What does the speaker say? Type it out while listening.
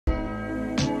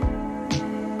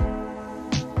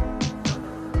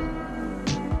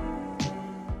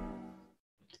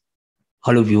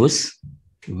Hello viewers,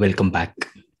 welcome back.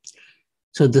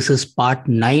 So this is part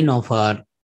 9 of our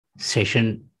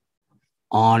session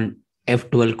on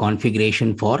F12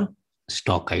 configuration for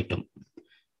stock item.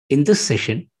 In this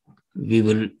session, we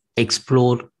will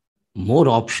explore more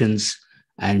options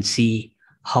and see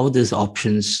how these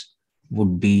options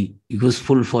would be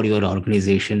useful for your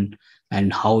organization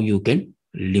and how you can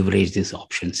leverage these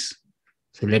options.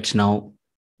 So let's now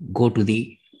go to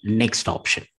the next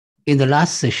option. In the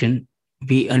last session,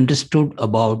 we understood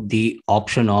about the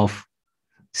option of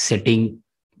setting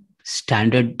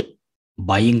standard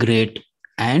buying rate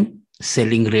and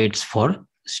selling rates for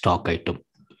stock item.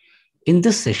 In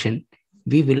this session,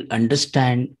 we will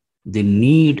understand the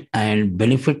need and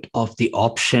benefit of the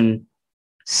option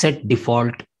set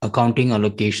default accounting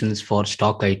allocations for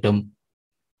stock item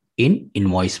in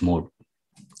invoice mode.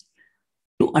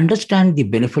 To understand the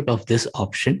benefit of this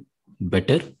option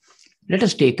better, let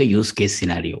us take a use case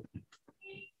scenario.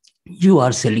 You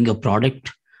are selling a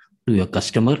product to your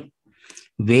customer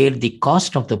where the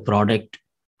cost of the product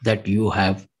that you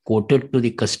have quoted to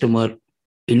the customer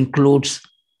includes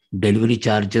delivery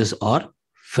charges or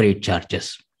freight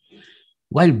charges.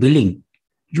 While billing,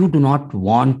 you do not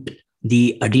want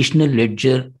the additional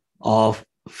ledger of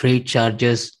freight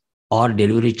charges or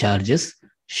delivery charges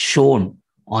shown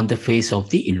on the face of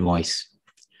the invoice.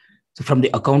 So from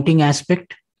the accounting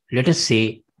aspect, let us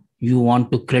say you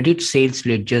want to credit sales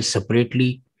ledger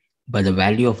separately by the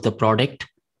value of the product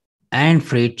and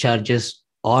freight charges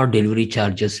or delivery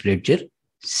charges ledger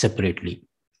separately.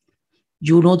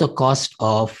 You know the cost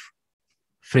of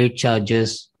freight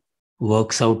charges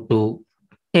works out to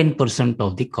 10%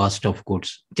 of the cost of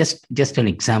goods. Just an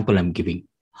example I'm giving.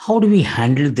 How do we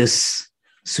handle this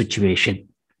situation?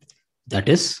 That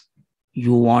is,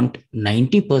 you want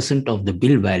 90% of the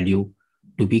bill value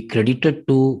to be credited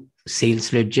to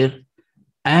sales ledger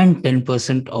and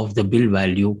 10% of the bill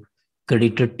value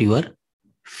credited to your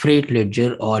freight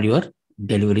ledger or your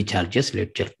delivery charges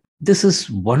ledger. This is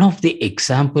one of the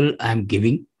example I'm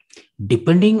giving.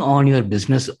 Depending on your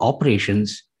business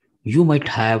operations, you might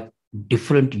have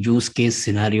different use case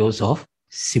scenarios of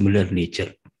similar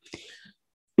nature.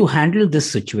 To handle this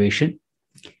situation,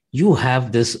 you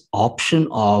have this option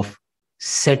of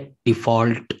set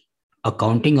default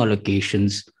accounting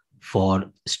allocations for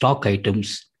stock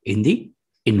items in the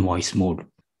invoice mode.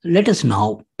 Let us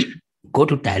now go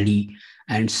to Tally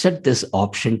and set this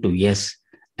option to yes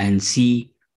and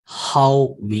see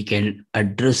how we can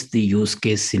address the use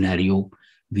case scenario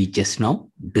we just now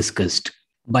discussed.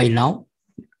 By now,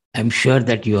 I'm sure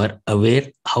that you are aware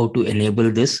how to enable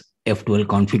this F12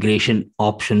 configuration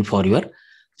option for your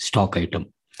stock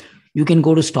item. You can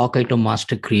go to stock item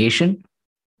master creation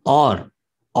or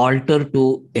alter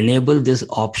to enable this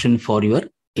option for your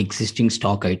existing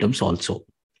stock items also.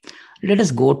 Let us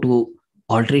go to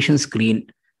alteration screen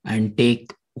and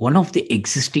take one of the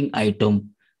existing item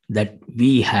that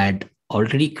we had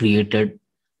already created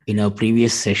in our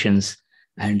previous sessions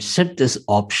and set this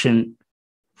option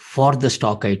for the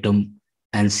stock item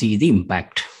and see the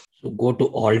impact. So go to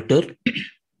alter,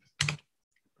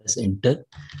 press enter.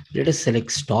 Let us select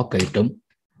stock item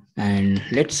and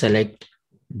let's select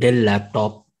Dell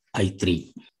laptop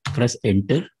i3. Press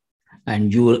enter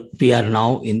and we are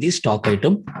now in the stock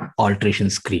item alteration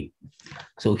screen.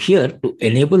 So here to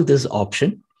enable this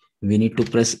option, we need to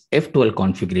press F12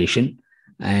 configuration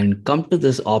and come to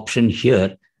this option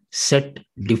here, set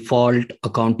default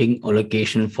accounting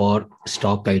allocation for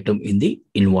stock item in the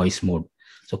invoice mode.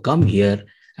 So come here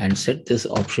and set this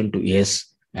option to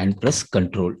yes and press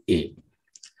Ctrl A.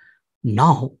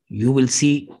 Now you will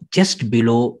see just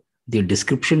below the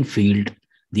description field,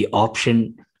 the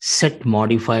option set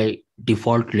modify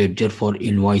default ledger for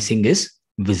invoicing is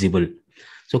visible.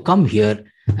 So come here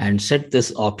and set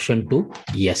this option to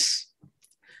yes.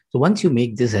 So once you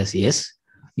make this as yes,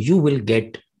 you will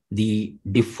get the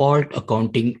default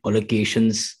accounting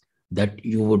allocations that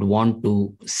you would want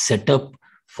to set up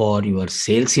for your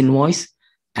sales invoice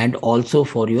and also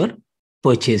for your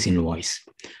purchase invoice.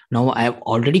 Now I have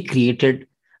already created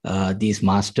these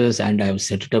masters and I have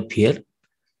set it up here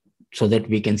so that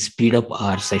we can speed up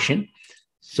our session.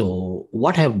 So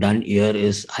what I have done here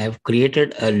is I have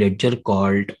created a ledger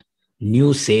called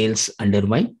new sales under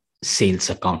my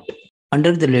sales account.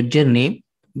 Under the ledger name,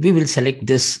 we will select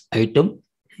this item,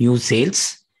 new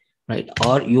sales, right?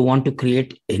 Or you want to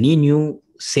create any new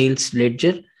sales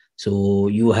ledger. So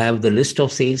you have the list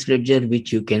of sales ledger,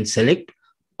 which you can select.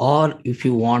 Or if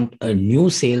you want a new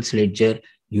sales ledger,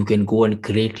 you can go and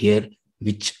create here,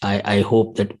 which I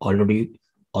hope that already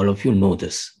all of you know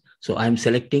this. So I'm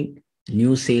selecting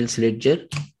new sales ledger,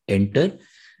 enter,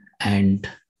 and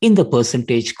In the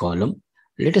percentage column,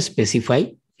 let us specify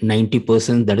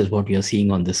 90%. That is what you are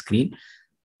seeing on the screen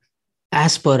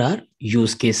as per our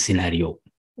use case scenario.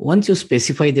 Once you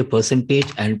specify the percentage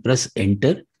and press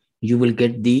enter, you will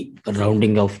get the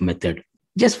rounding off method.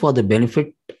 Just for the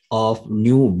benefit of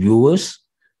new viewers,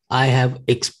 I have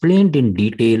explained in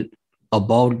detail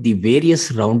about the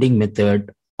various rounding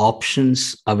method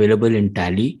options available in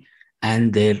Tally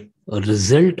and their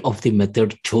result of the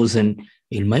method chosen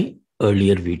in my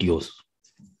earlier videos.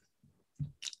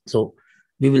 So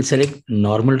we will select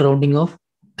normal rounding off,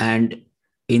 and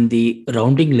in the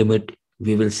rounding limit,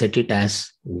 we will set it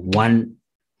as 1,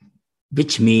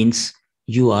 which means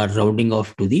you are rounding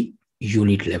off to the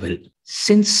unit level.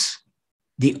 Since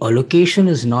the allocation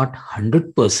is not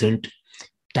 100%,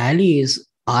 Tally is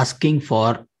asking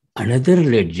for another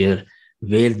ledger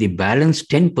where the balance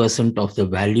 10% of the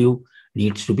value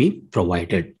needs to be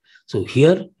provided. So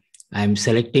here I'm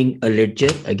selecting a ledger.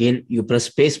 Again, you press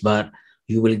space bar,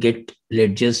 you will get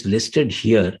ledgers listed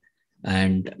here,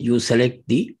 and you select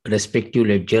the respective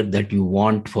ledger that you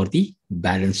want for the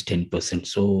balance 10%.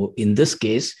 So in this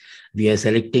case, we are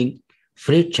selecting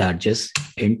freight charges,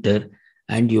 enter,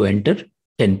 and you enter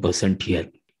 10% here.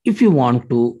 If you want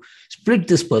to split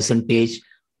this percentage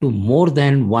to more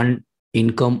than one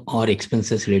income or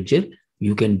expenses ledger,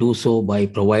 you can do so by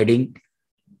providing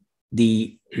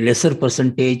the lesser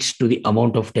percentage to the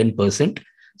amount of 10%.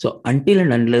 So until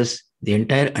and unless the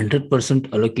entire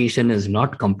 100% allocation is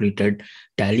not completed,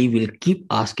 Tally will keep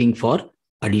asking for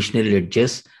additional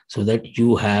ledgers so that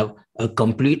you have a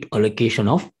complete allocation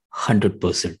of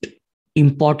 100%.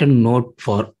 Important note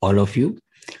for all of you,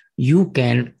 you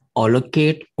can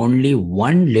allocate only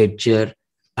one ledger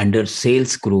under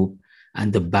sales group,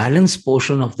 and the balance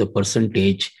portion of the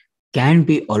percentage can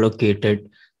be allocated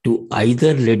to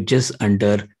either ledgers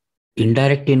under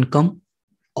indirect income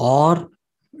or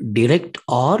direct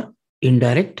or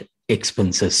indirect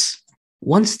expenses.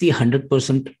 Once the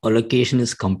 100% allocation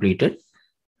is completed,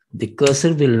 the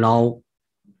cursor will now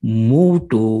move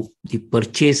to the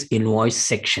purchase invoice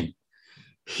section.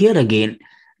 Here again,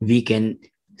 we can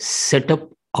set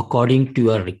up according to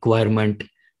your requirement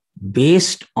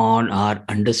based on our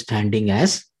understanding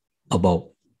as above.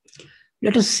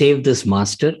 Let us save this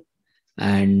master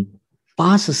and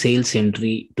pass a sales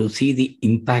entry to see the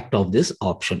impact of this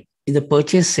option. In the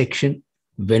purchase section,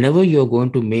 whenever you're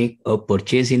going to make a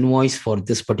purchase invoice for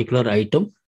this particular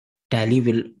item, Tally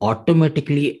will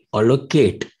automatically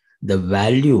allocate the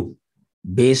value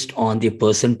based on the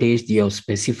percentage you have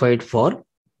specified for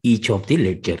each of the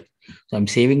ledger. So I'm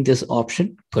saving this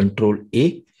option, Control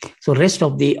A. So rest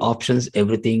of the options,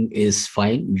 everything is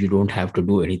fine. You don't have to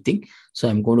do anything. So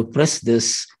I'm going to press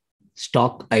this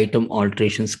stock item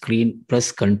alteration screen,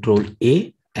 press Control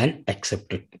A and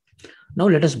accept it. Now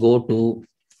let us go to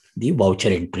the voucher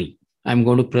entry. I'm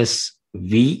going to press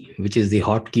V, which is the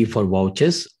hotkey for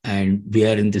vouchers, and we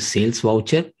are in the sales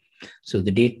voucher. So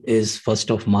the date is 1st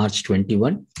of March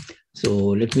 21. So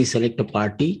let me select a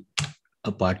party.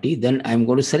 Then I'm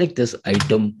going to select this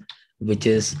item, which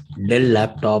is Dell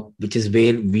laptop, which is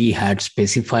where we had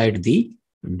specified the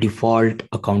default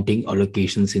accounting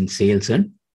allocations in sales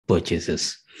and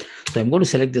purchases. So I'm going to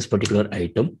select this particular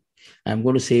item. I'm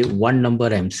going to say one number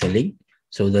I'm selling.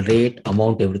 So the rate,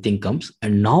 amount, everything comes.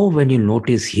 And now when you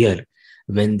notice here,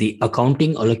 when the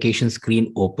accounting allocation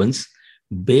screen opens,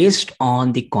 based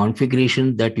on the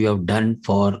configuration that you have done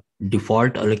for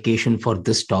default allocation for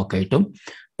this stock item,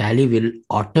 Tally will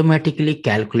automatically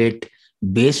calculate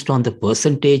based on the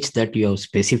percentage that you have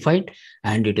specified,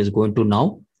 and it is going to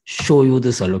now show you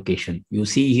this allocation. You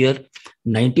see here,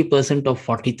 90% of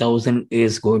 40,000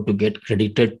 is going to get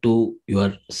credited to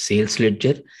your sales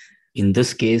ledger. In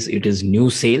this case, it is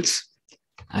new sales,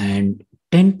 and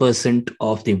 10%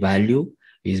 of the value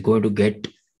is going to get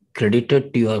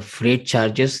credited to your freight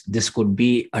charges. This could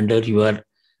be under your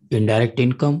indirect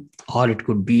income, or it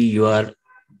could be your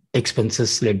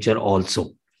expenses ledger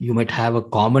also. You might have a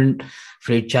common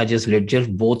freight charges ledger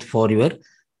both for your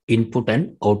input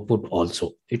and output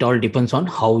also. It all depends on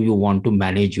how you want to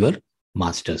manage your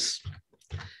masters.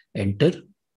 Enter,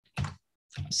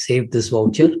 save this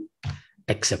voucher,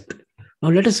 accept. Now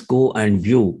let us go and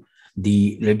view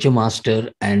the ledger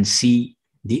master and see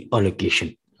the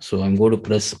allocation. So I'm going to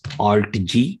press Alt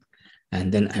G,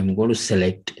 and then I'm going to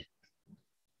select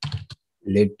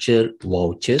ledger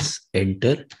vouchers,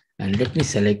 enter, and let me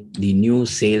select the new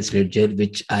sales ledger,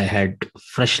 which I had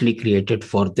freshly created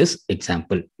for this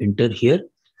example. Enter here,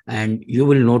 and you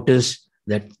will notice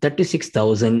that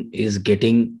 36,000 is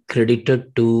getting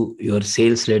credited to your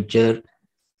sales ledger,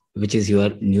 which is your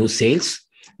new sales.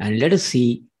 And let us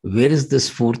see, where is this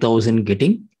 4,000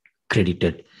 getting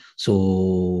credited.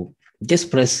 So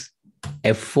just press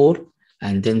F4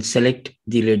 and then select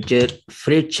the ledger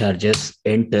freight charges,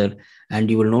 enter, and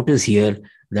you will notice here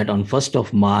that on 1st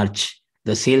of March,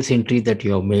 the sales entry that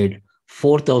you have made,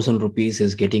 4,000 rupees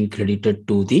is getting credited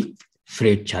to the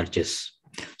freight charges.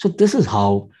 So this is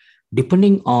how,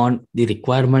 depending on the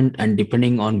requirement and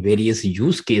depending on various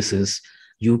use cases,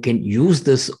 you can use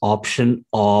this option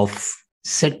of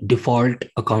set default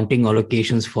accounting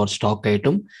allocations for stock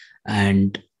item,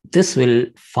 and this will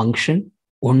function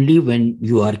only when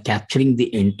you are capturing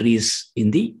the entries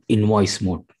in the invoice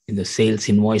mode, in the sales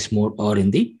invoice mode or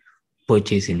in the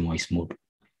purchase invoice mode.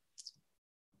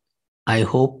 I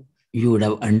hope you would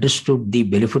have understood the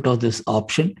benefit of this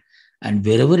option, and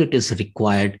wherever it is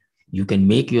required, you can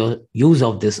make your use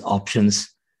of these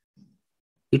options.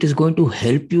 It is going to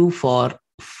help you for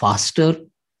faster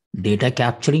data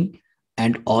capturing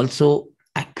and also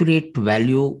accurate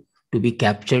value to be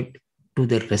captured to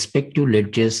the respective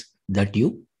ledgers that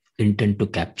you intend to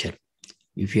capture.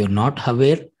 If you're not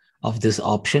aware of this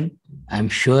option, I'm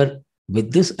sure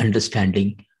with this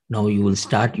understanding, now you will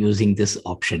start using this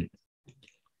option.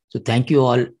 So thank you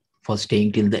all for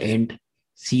staying till the end.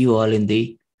 See you all in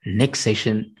the next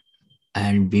session,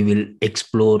 and we will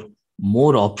explore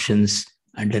more options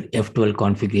under F12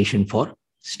 configuration for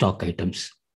stock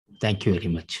items. Thank you very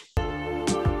much.